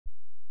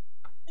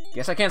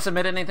Guess I can't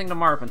submit anything to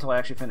MARP until I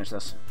actually finish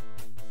this.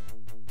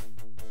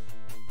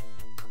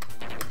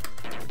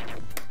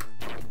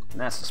 And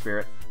that's the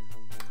spirit.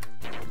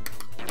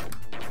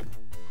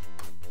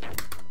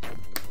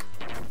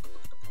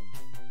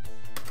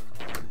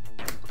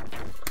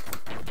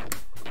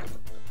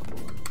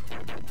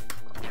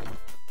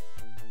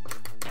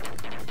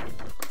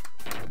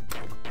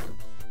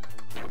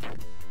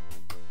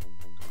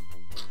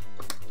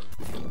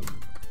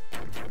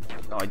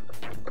 Oh, I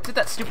did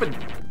that stupid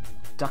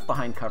duck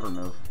behind cover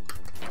move.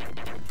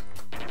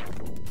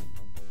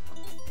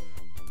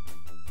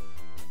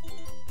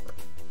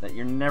 That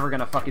you're never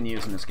gonna fucking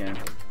use in this game.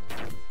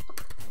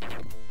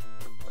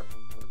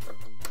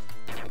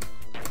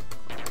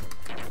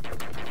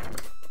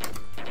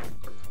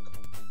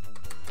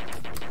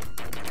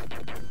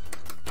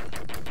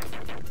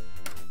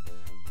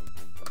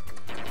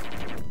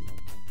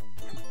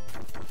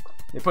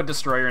 They put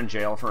Destroyer in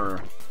jail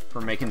for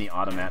making the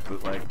automat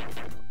bootleg.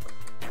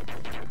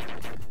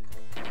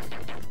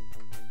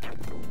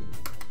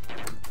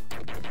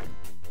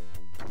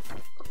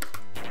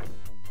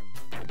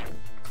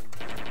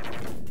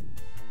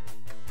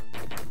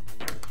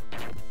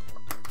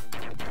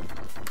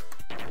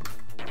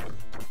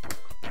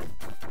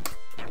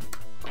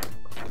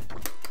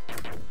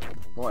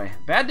 Boy,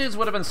 Bad Dudes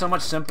would have been so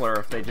much simpler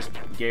if they just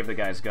gave the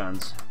guys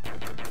guns.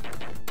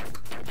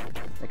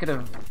 They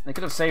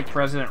could have saved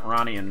President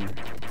Ronnie in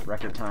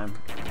record time.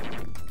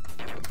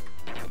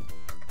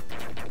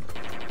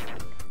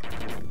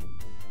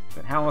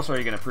 But how else are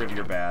you going to prove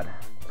you're bad?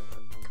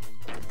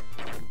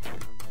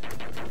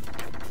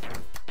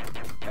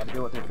 Gotta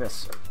deal with your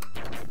fists.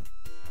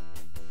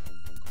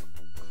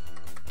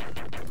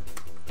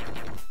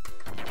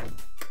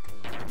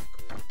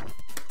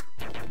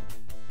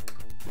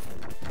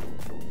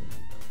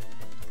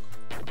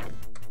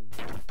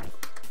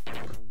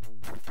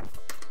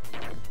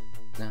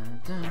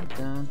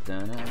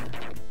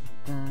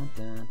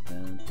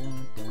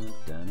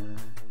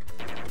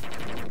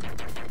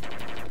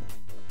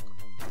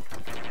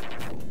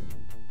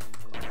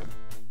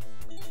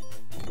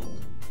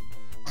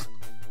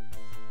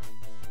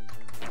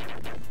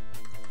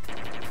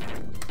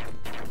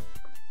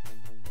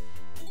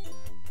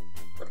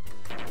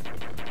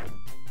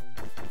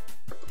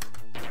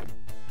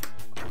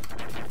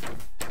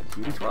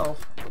 QD12.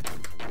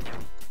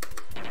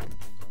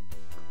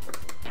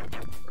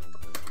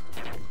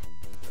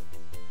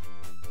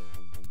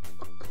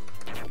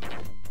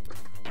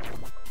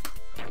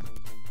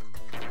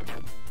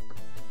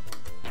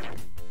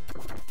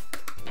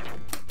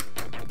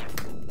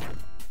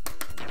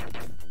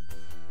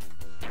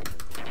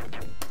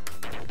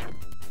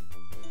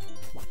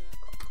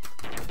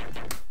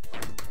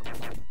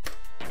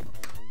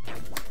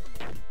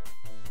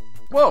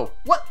 Whoa!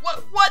 What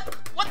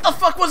the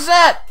fuck was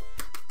that?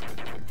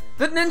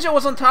 The ninja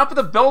was on top of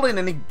the building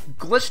and he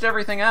glitched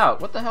everything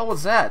out. What the hell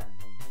was that?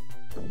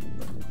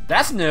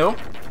 That's new.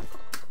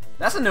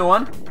 That's a new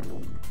one.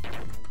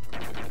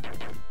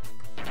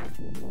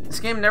 This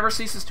game never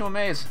ceases to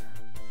amaze.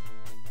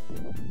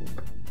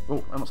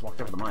 Oh, I almost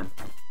walked over the mine.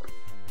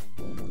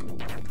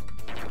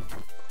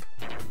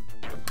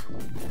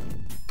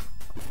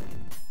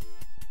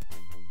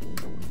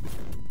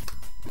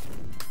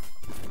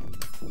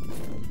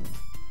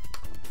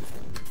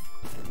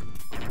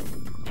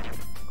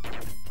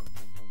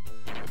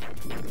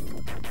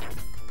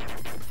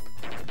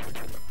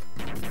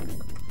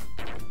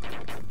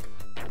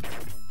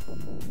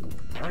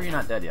 How are you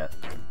not dead yet?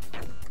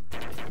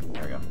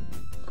 There we go.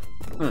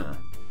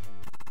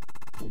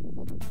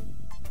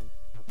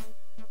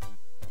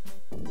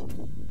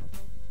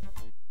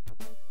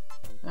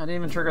 I didn't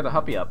even trigger the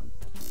huppy up.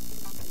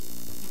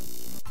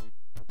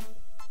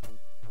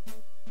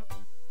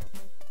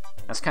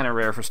 That's kind of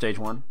rare for stage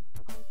 1.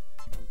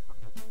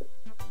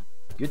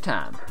 Good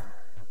time.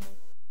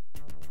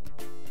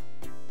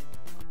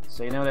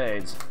 Say no to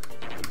AIDS.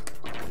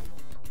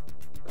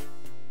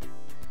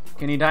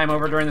 Can you dime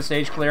over during the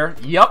stage clear?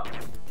 Yup.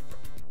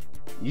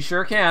 You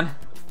sure can.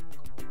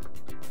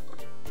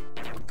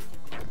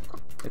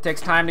 It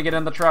takes time to get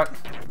in the truck.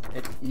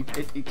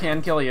 It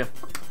can kill you.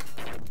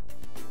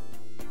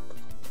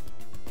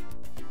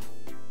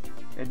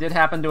 It did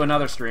happen to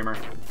another streamer.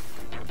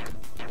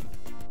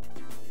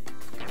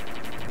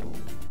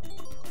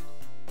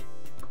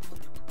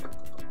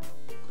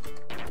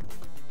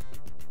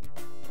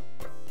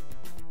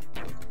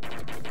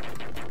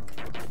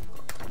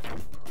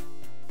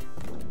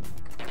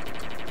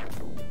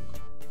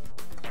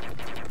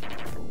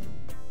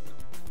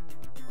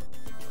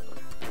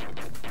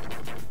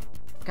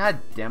 God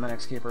damn it,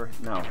 Xcaper.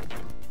 No.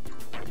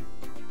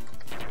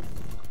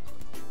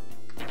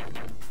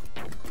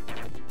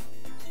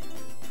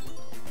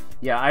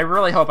 Yeah, I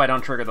really hope I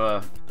don't trigger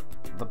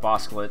the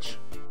boss glitch.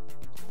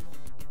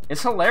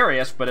 It's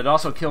hilarious, but it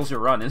also kills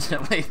your run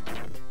instantly.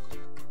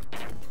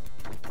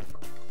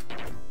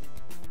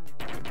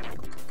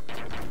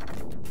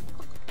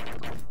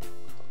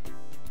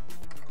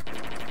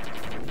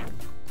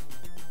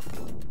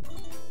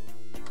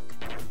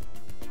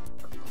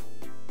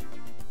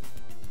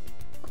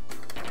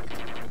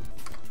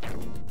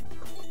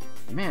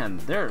 Man,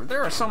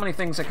 there are so many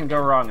things that can go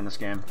wrong in this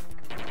game.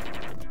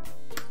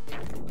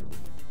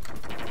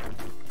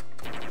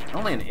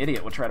 Only an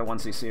idiot would try to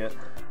 1cc it.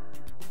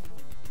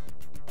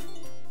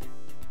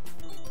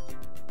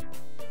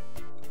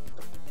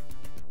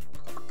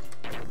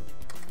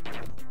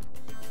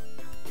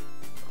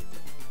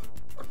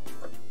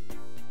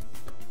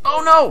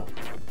 Oh no!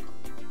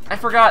 I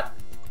forgot!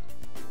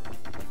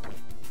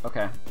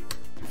 Okay.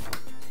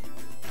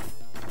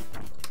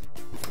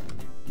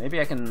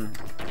 Maybe I can...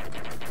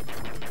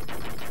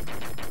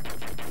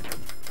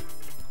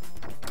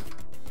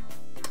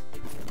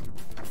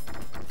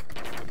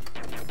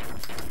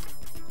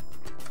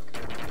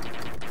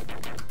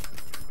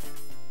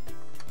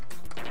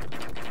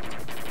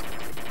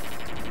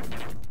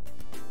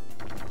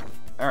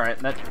 Alright,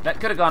 that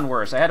could have gone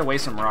worse. I had to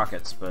waste some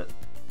rockets, but...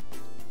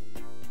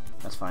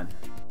 that's fine.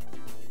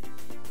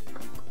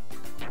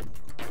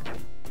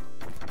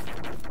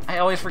 I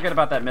always forget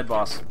about that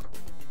mid-boss.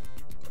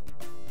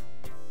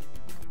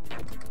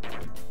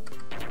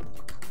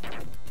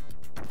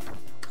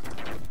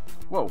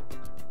 Whoa.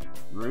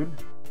 Rude.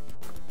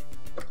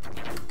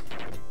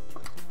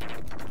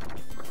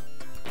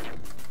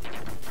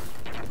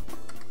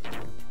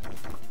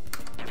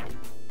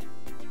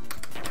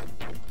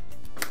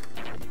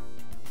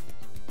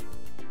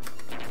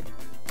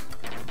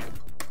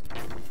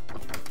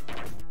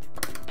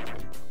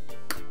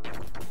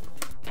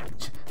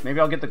 Maybe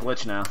I'll get the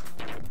glitch now.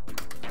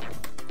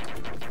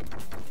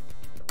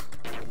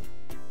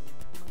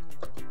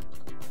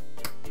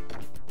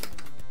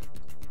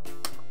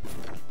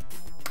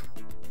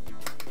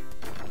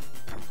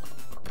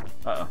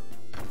 Uh-oh.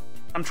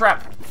 I'm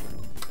trapped!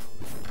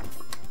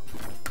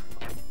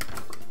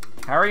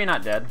 How are you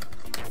not dead?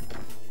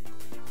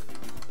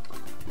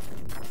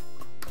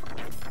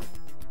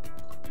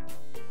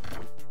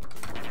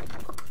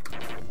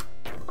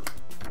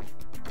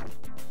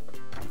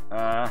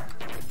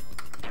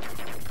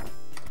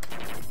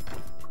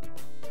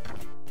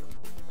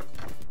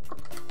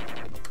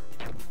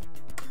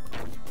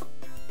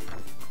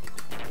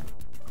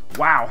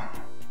 Wow.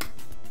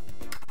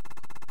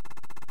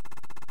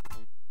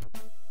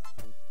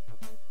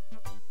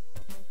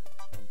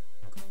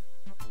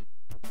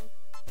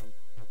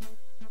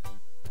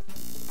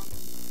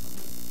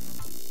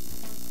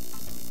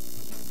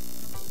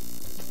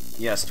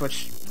 Yes,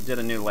 Twitch did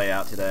a new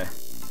layout today.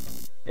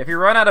 If you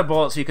run out of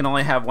bullets, you can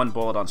only have one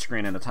bullet on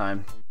screen at a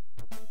time.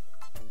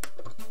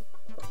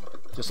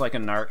 Just like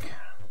in NARC.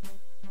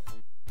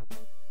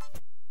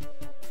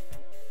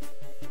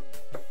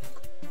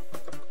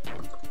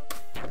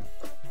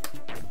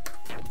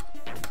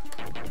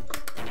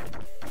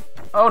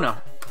 Oh no.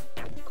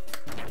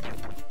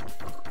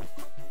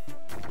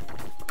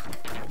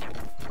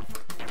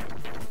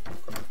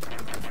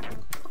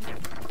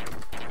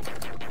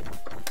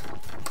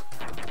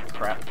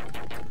 Crap.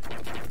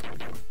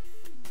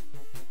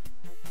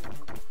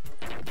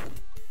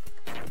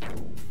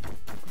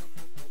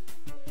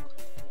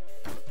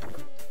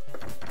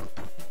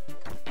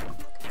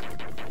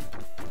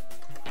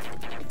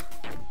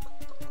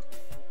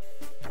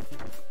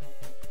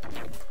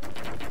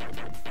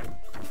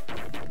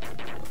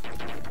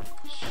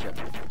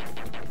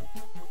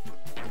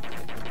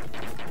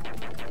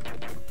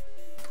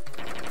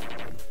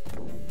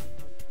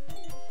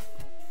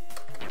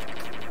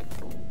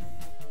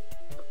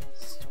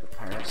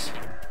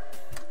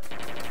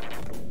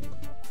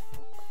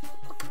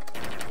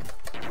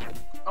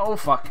 Oh,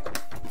 fuck.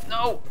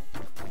 No!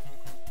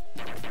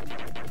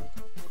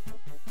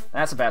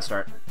 That's a bad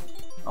start.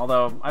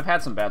 Although, I've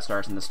had some bad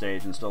starts in this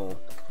stage and still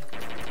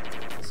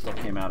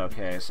came out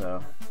okay,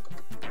 so...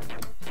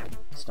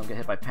 Just don't get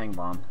hit by Peng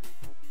Bomb.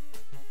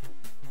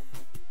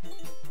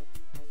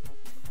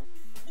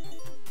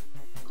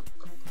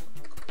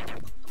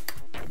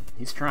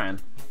 He's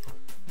trying.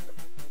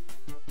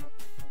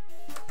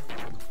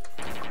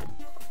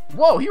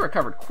 Whoa, he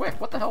recovered quick.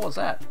 What the hell was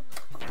that?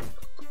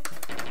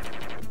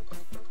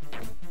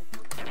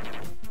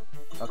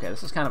 Okay,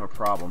 this is kind of a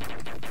problem.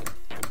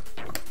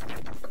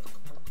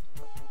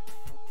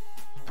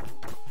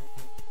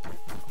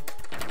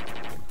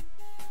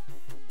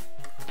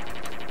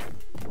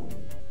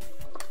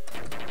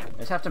 I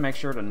just have to make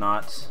sure to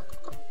not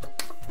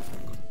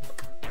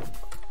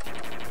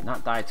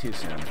die too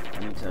soon. I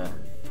need to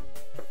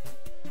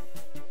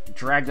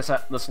drag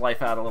this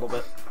life out a little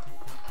bit.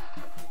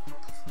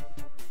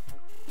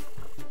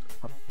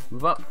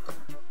 Move up.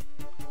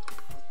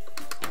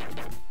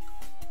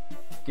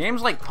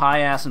 Games like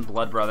Pie-Ass and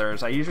Blood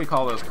Brothers, I usually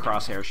call those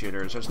crosshair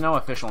shooters. There's no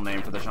official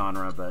name for the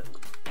genre, but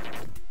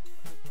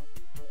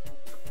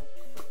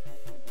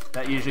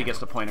that usually gets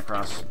the point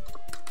across.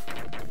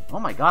 Oh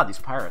my god, these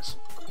pirates.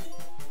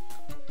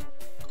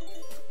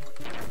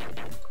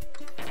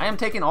 I am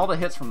taking all the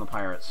hits from the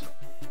pirates.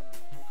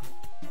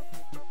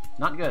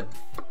 Not good.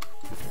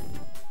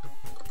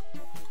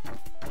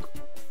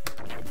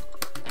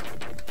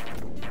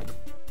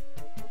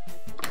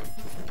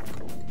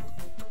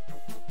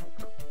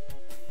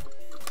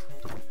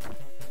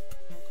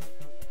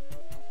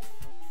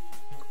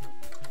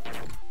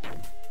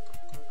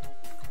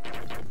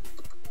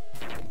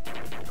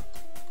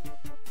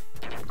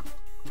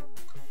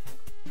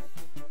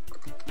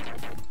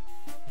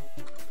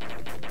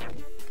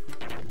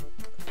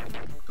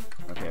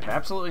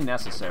 absolutely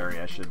necessary,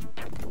 I should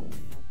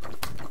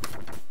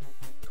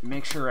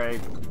make sure I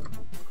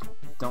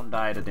don't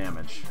die to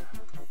damage,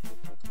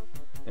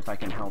 if I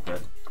can help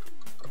it.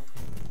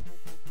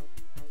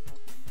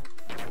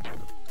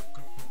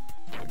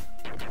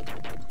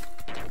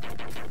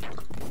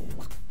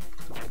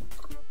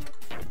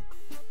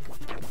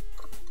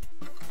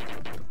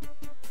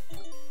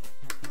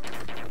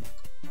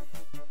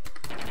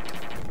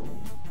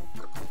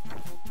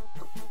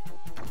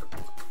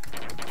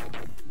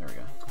 There we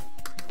go.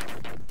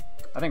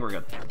 I think we're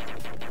good.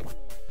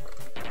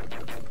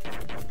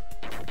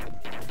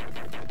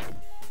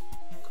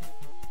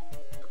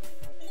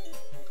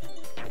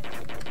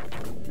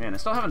 Man, I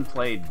still haven't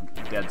played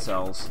Dead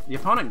Cells. The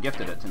opponent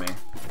gifted it to me.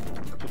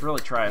 Should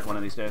really try it one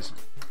of these days.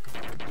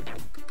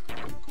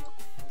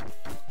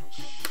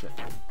 Shit.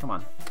 Come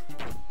on.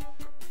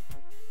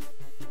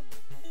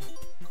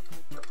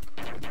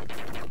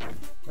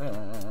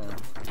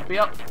 Be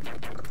up.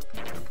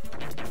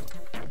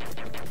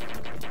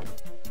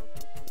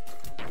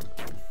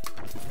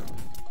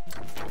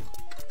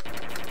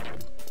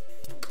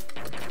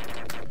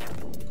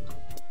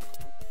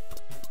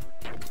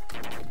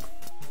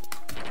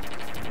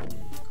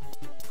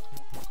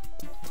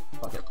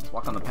 Fuck it. Let's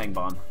walk on the ping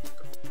bomb.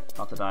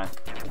 About to die.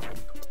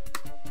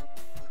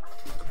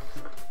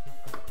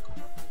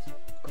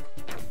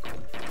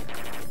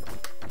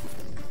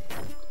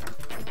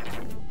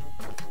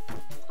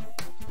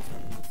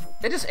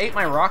 It just ate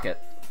my rocket.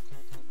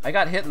 I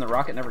got hit and the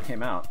rocket never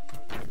came out.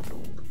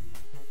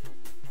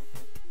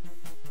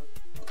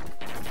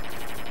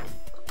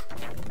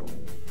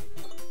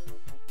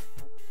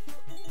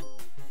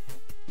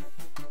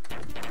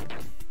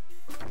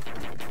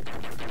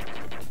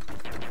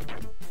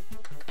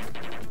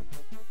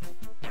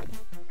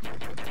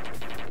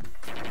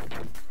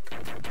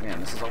 Man,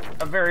 this is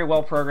a very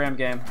well-programmed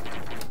game.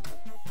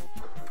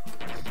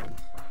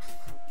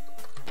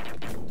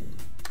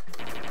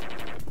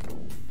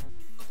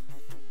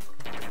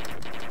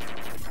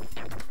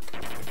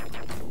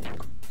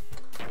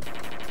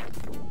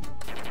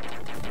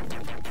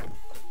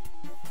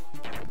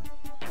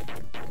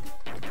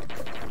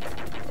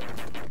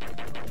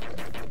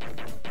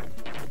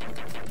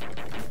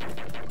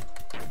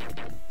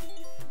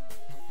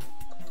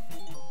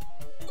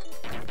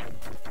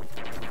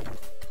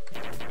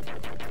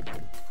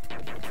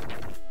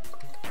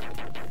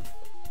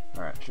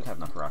 Alright, should have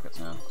enough rockets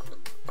now.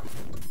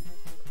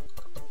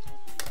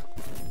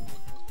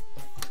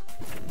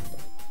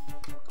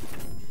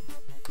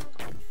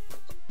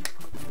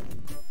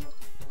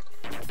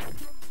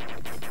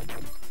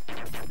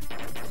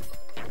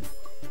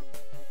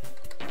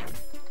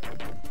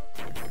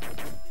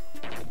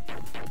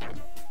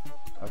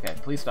 Okay,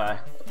 please die.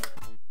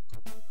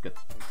 Good.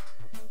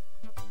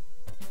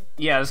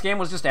 Yeah, this game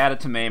was just added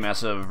to MAME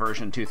as of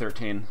version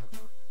 2.13.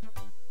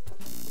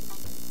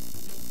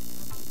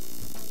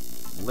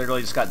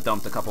 Literally just got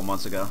dumped a couple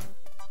months ago.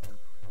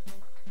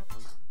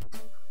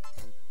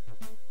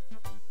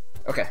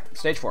 Okay,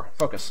 stage 4.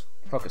 Focus.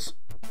 Focus.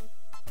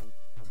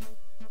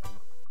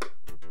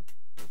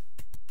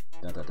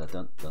 Dun, dun, dun,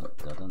 dun,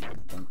 dun, dun,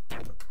 dun.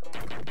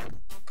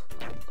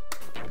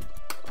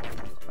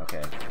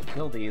 Okay,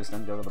 kill these,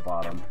 then go to the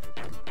bottom.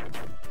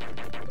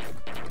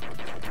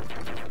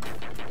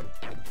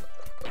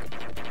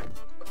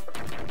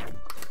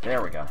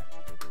 There we go.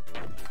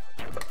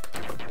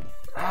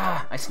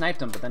 Ah, I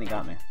sniped him, but then he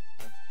got me.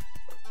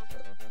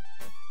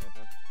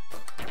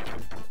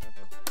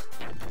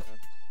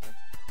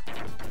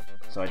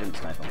 So I didn't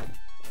snipe him.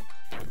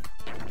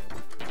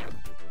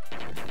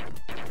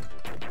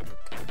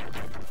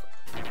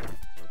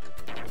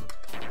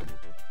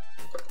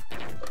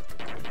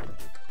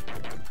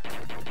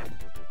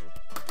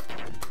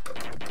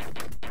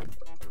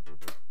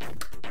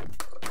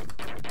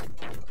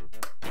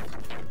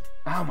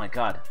 Oh my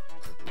god.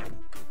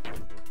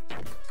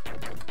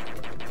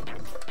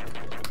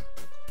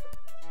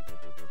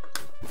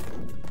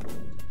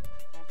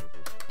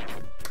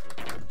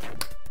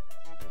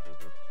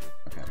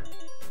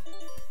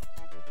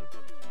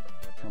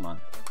 Come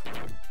on.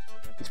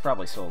 He's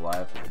probably still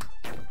alive.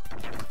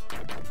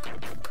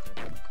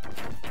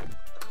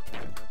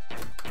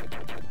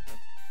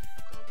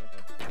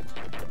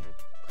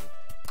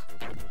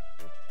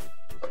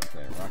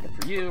 Okay, rocket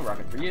for you,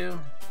 rocket for you.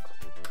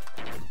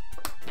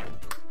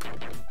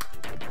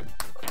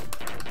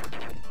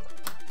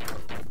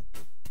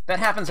 That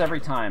happens every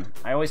time.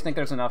 I always think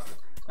there's enough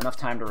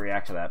time to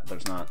react to that, but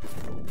there's not.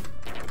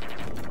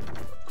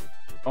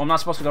 Oh, I'm not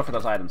supposed to go for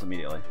those items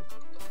immediately.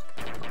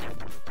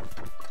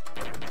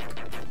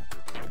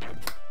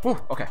 Whew,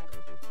 okay.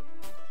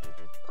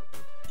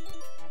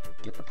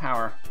 Get the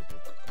power.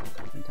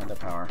 Nintendo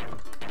power.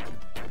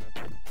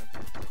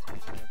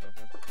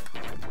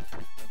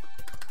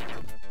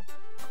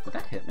 Did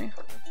that hit me?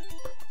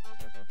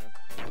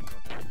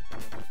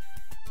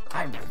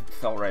 I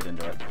fell right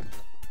into it.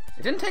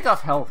 It didn't take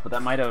off health, but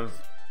that might have...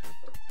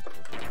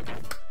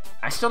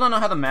 I still don't know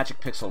how the magic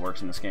pixel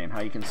works in this game,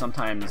 how you can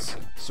sometimes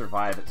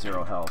survive at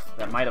 0 health.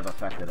 That might have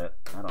affected it.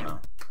 I don't know.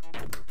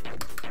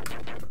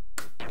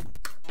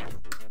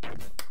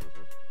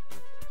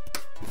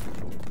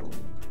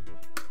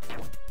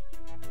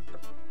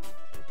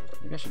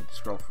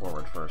 scroll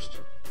forward first.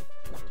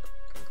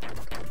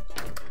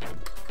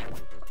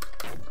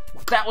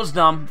 That was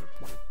dumb.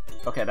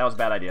 Okay, that was a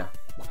bad idea.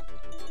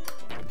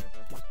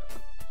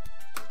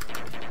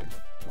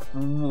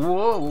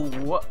 Whoa,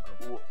 what?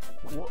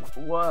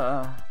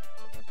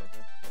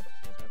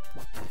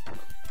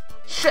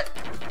 Shit!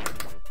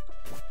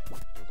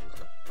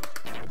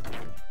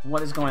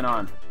 What is going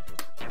on?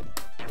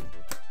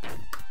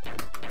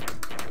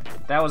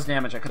 That was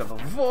damage I could have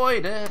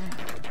avoided.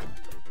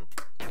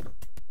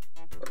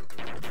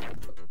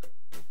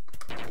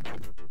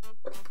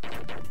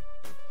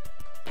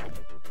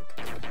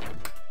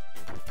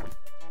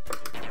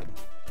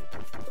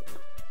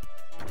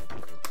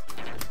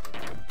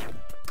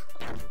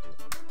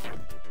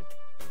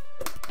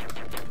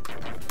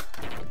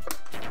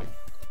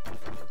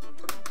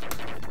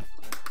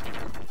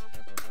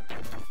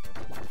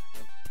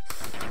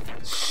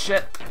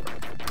 Shit.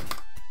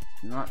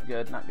 Not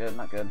good, not good,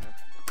 not good.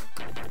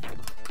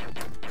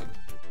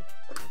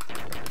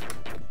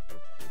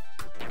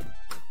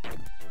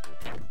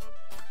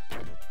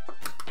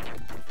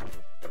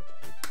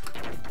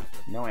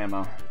 No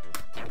ammo.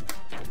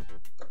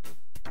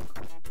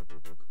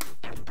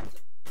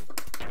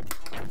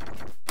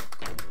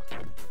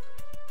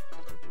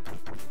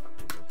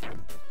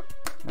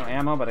 No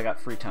ammo, but I got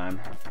free time.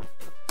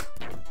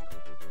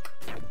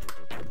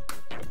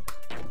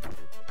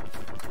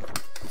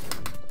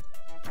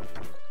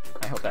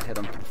 I hope that hit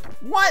him.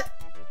 What?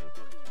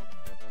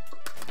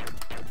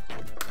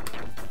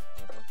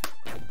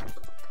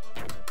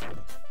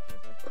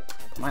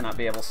 Might not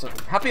be able to.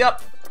 Happy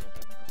up!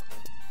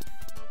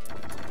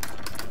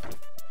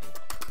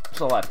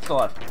 Still alive, still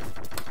alive.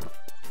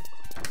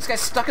 This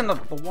guy's stuck in the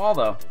wall,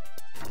 though.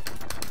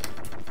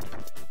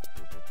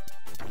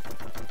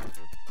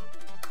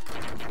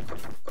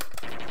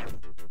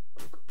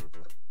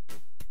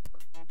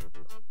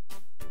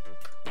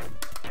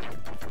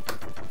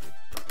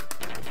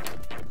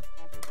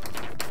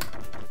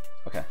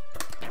 Okay.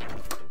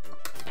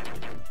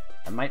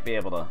 I might be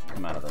able to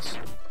come out of this.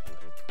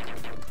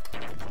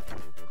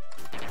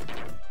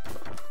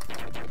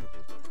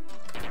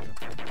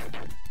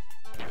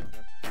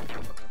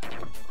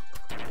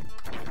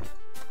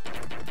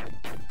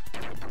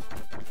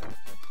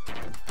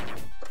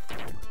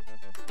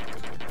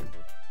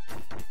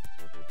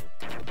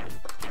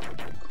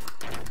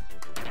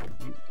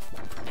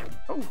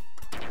 Oh!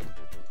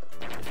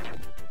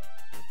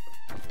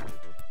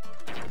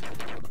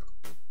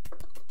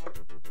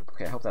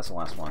 Okay, I hope that's the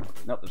last one.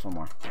 Nope, there's one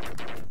more.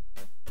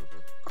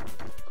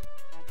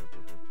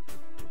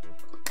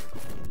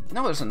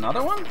 No, there's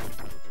another one?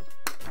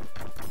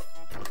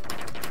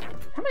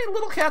 How many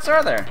little cats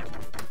are there?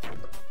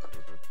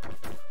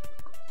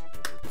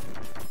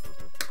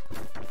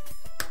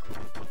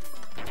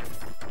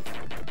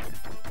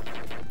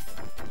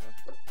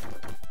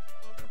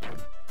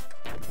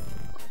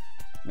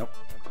 Nope.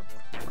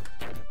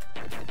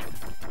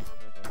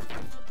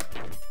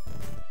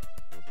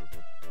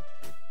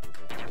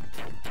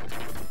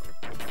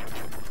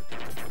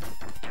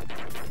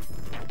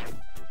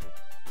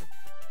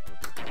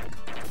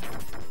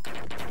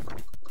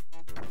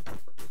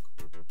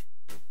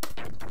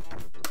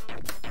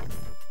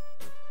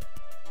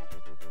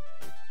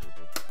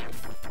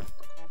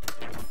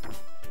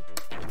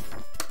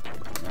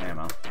 No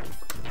ammo.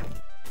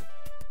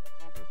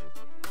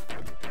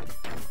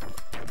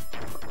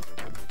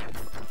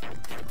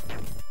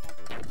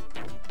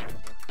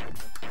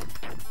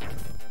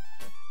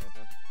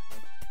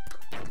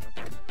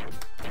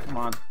 Come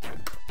on.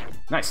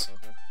 Nice.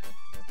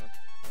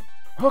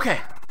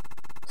 Okay.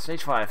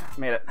 Stage 5.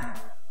 Made it.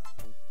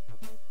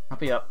 I'll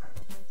be up.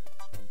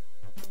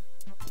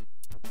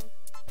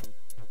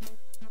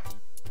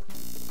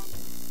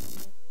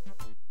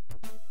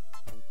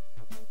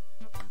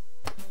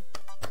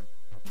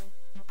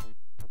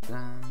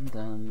 Dun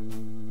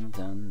dun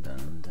dun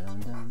dun dun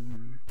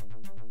dun.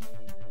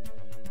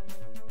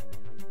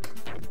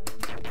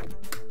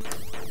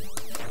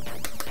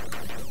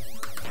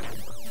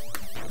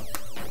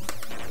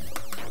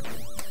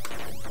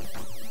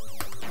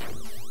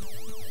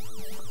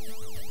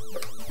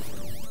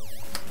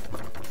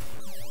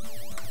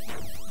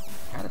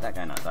 How did that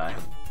guy not die?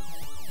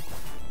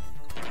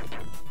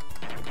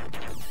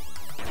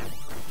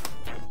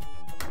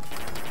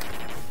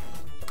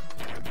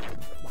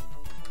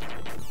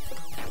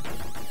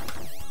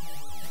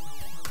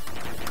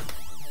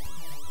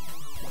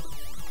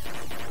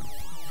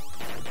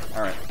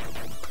 Alright.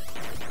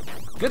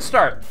 Good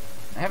start.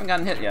 I haven't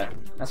gotten hit yet.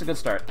 That's a good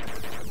start.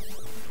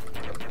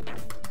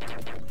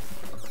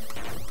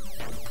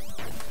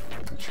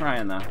 I'm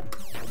trying, though.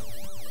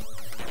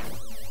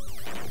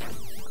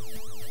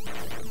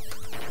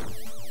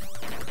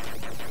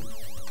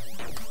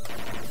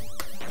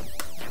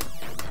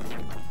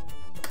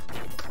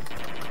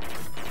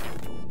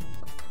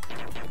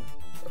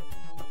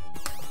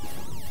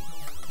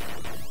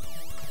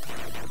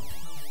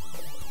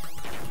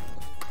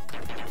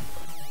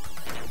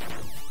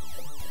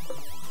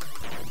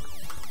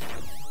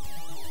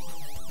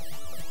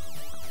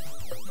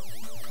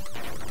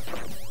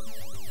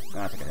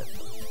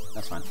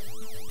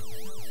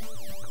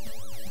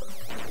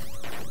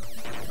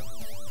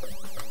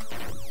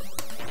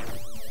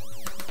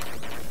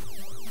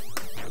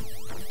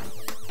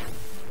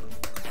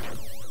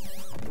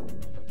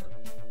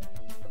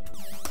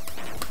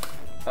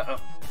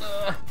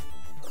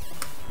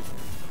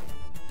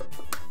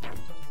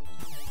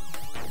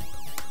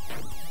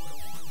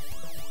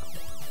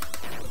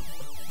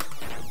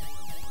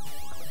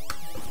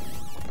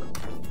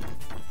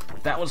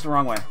 That was the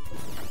wrong way.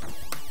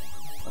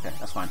 Okay,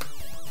 that's fine.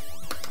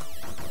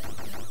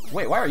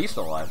 Wait, why are you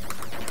still alive?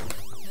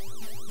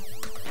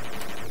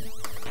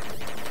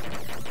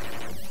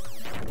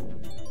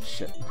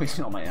 Shit,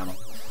 wasting all my ammo.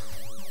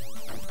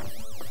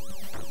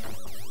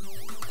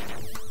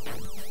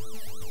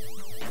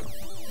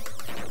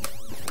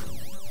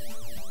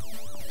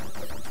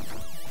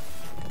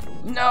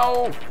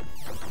 No!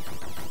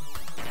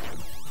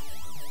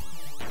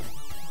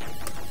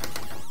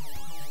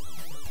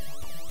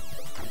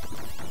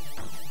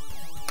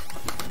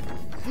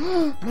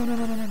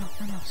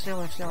 No, stay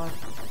alive, stay alive.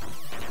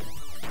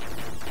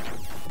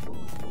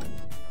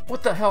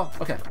 What the hell?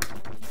 Okay.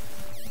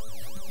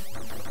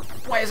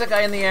 Why is that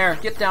guy in the air?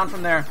 Get down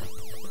from there.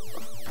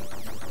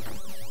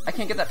 I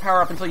can't get that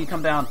power up until you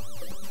come down.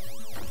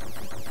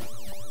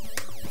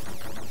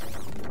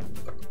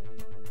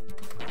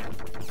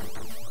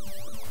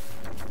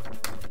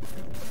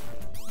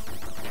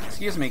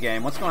 Excuse me,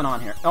 game. What's going on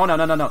here? Oh, no.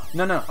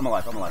 I'm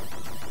alive, I'm alive.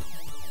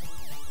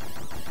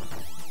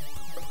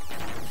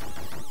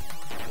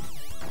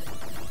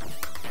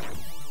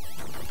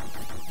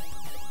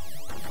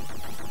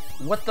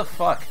 What the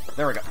fuck?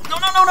 There we go.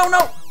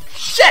 No!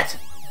 Shit!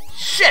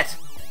 Shit!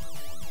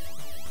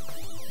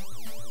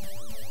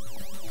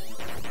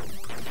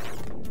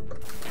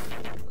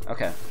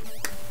 Okay.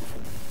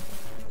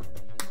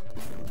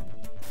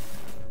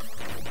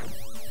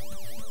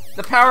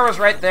 The power was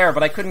right there,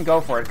 but I couldn't go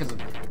for it because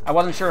I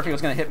wasn't sure if he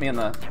was going to hit me in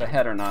the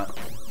head or not.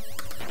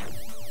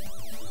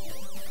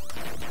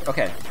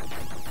 Okay.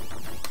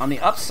 On the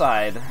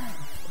upside,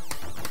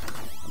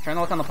 I'm trying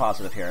to look on the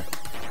positive here.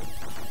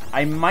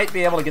 I might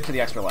be able to get to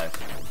the extra life.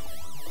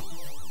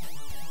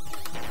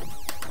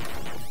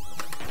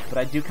 But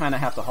I do kind of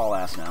have to haul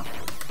ass now.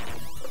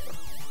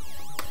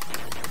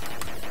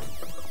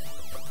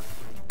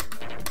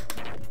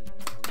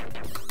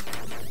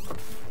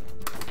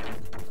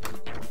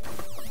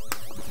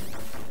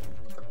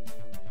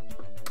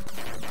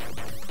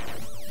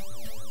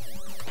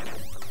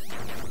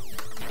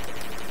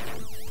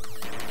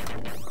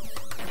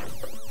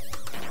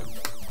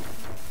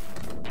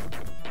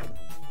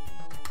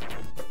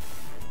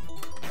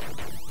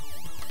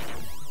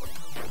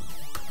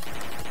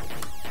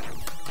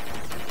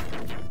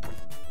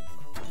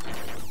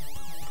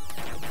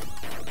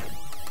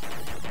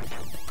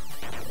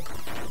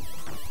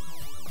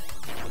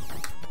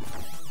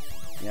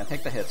 Yeah,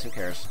 take the hits, who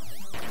cares?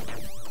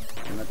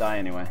 You're gonna die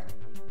anyway.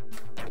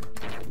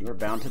 You were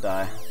bound to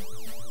die.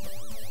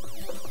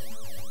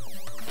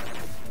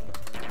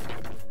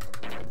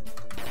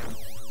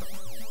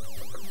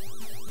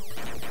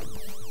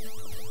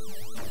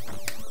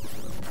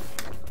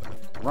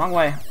 Wrong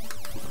way.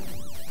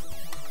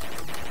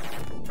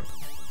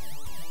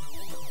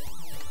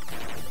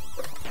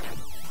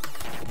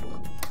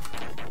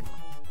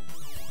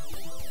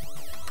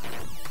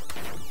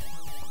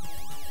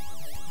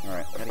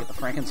 Alright, gotta get the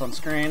Frankens on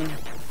screen.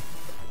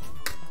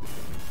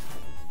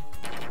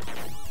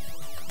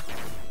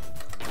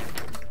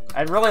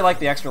 I'd really like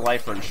the extra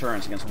life for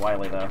insurance against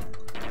Wily, though.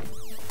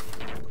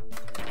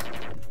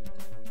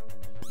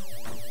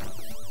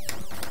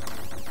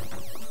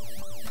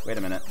 Wait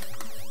a minute.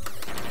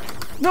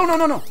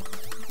 No!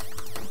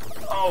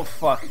 Oh,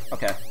 fuck.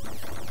 Okay.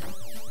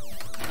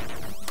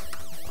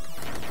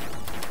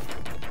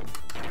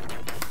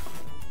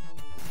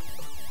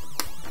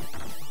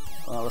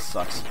 Oh, this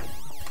sucks.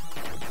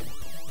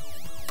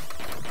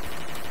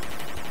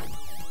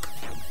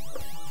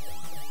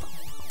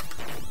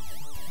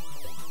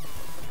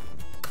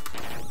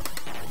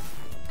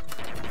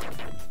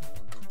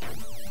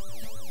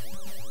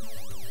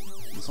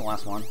 This is the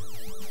last one.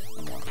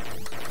 One more.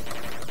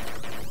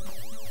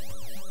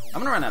 I'm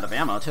gonna run out of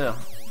ammo, too.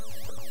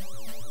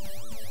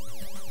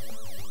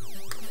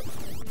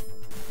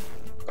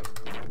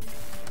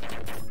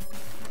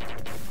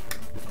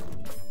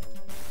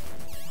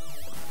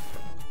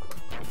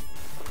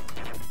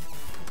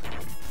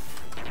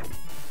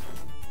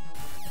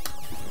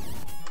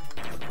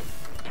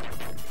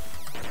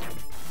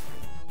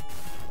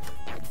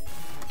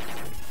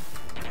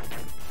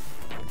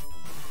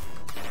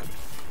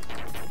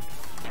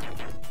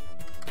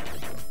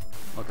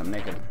 Look, I'm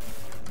naked.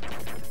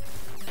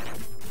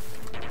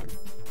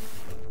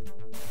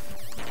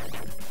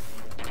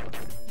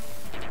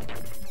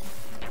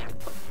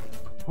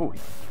 Ooh,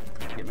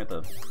 get me at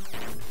the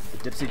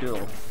dipsy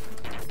doodle.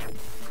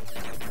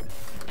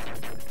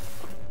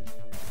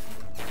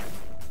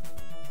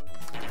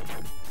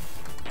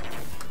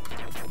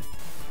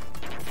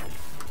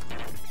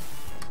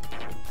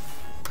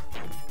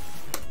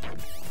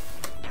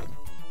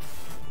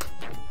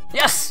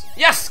 Yes!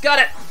 Yes! Got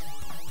it!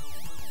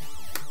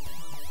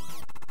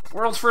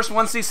 World's first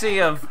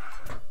 1cc of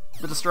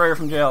the Destroyer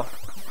from jail.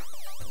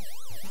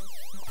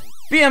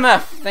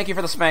 BMF! Thank you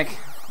for the spank.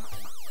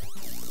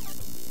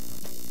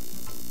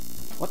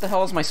 What the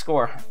hell is my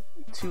score?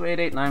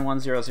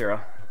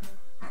 2889100.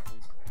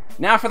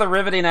 Now for the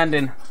riveting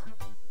ending.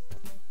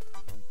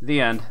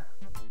 The end.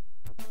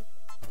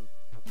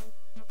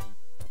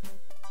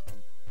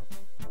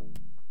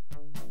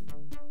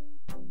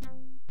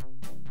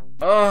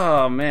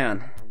 Oh,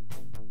 man.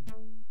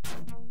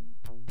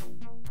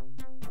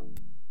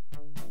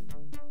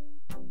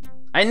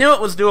 I knew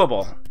it was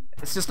doable.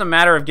 It's just a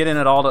matter of getting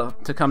it all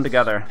to come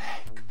together.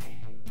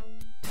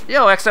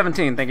 Yo,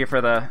 X17, thank you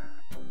for the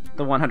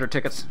 100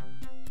 tickets.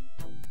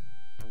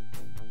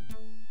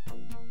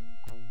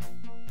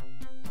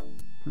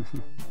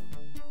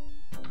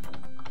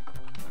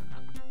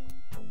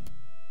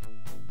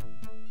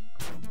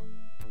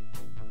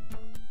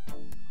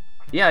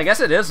 Yeah, I guess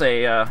it is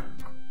a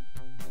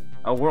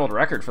world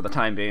record for the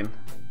time being.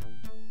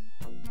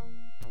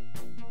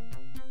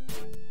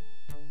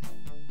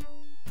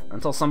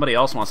 Until somebody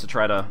else wants to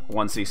try to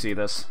 1cc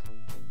this.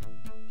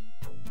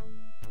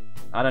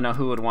 I don't know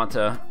who would want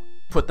to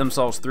put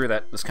themselves through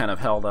this kind of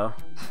hell, though.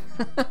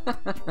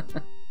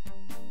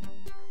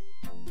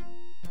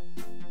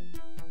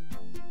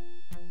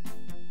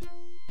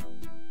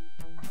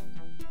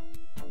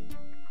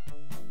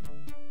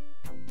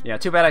 Yeah,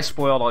 too bad I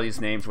spoiled all these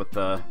names with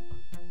that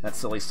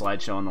silly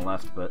slideshow on the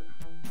left, but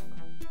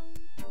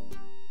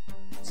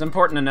it's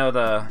important to know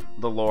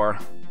the lore.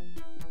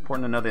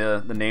 Important to know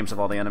the names of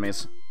all the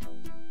enemies.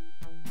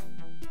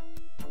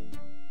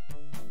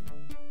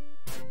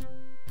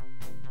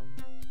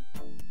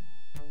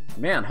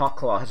 Man,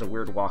 Hawkclaw has a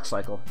weird walk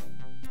cycle.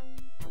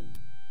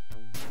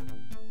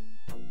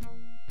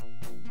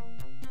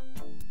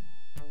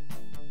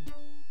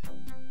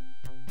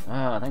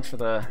 Thanks for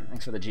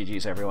the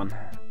GGs, everyone.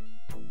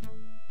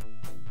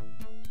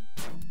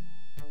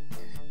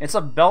 It's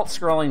a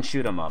belt-scrolling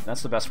shoot-'em-up.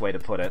 That's the best way to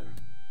put it.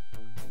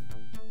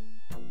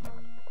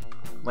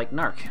 Like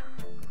NARC.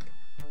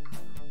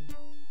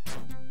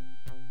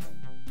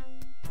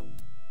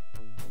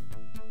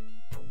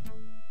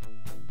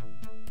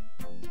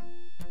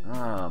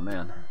 Oh,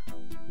 man.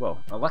 Whoa,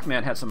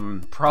 Luckman had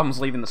some problems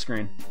leaving the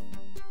screen.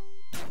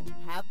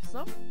 Have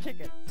some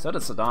tickets. So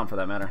did Saddam, for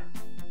that matter.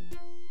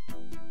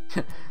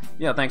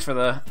 Yeah, thanks for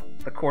the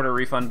quarter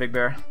refund, Big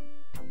Bear.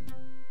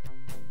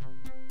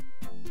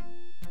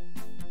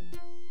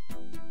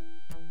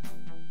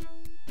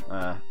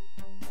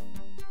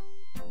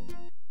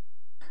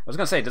 I was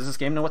gonna say, does this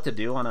game know what to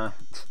do on a...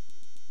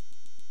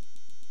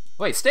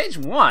 Wait, stage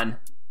 1?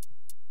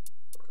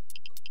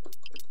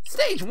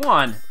 Stage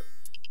 1?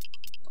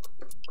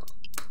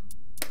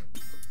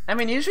 I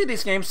mean, usually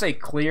these games say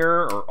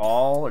clear or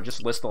all, or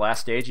just list the last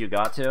stage you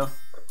got to.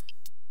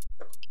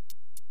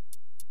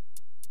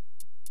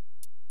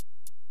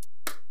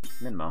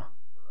 Minmo.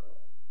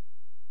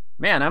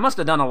 Man, I must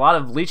have done a lot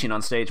of leeching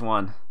on stage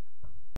 1.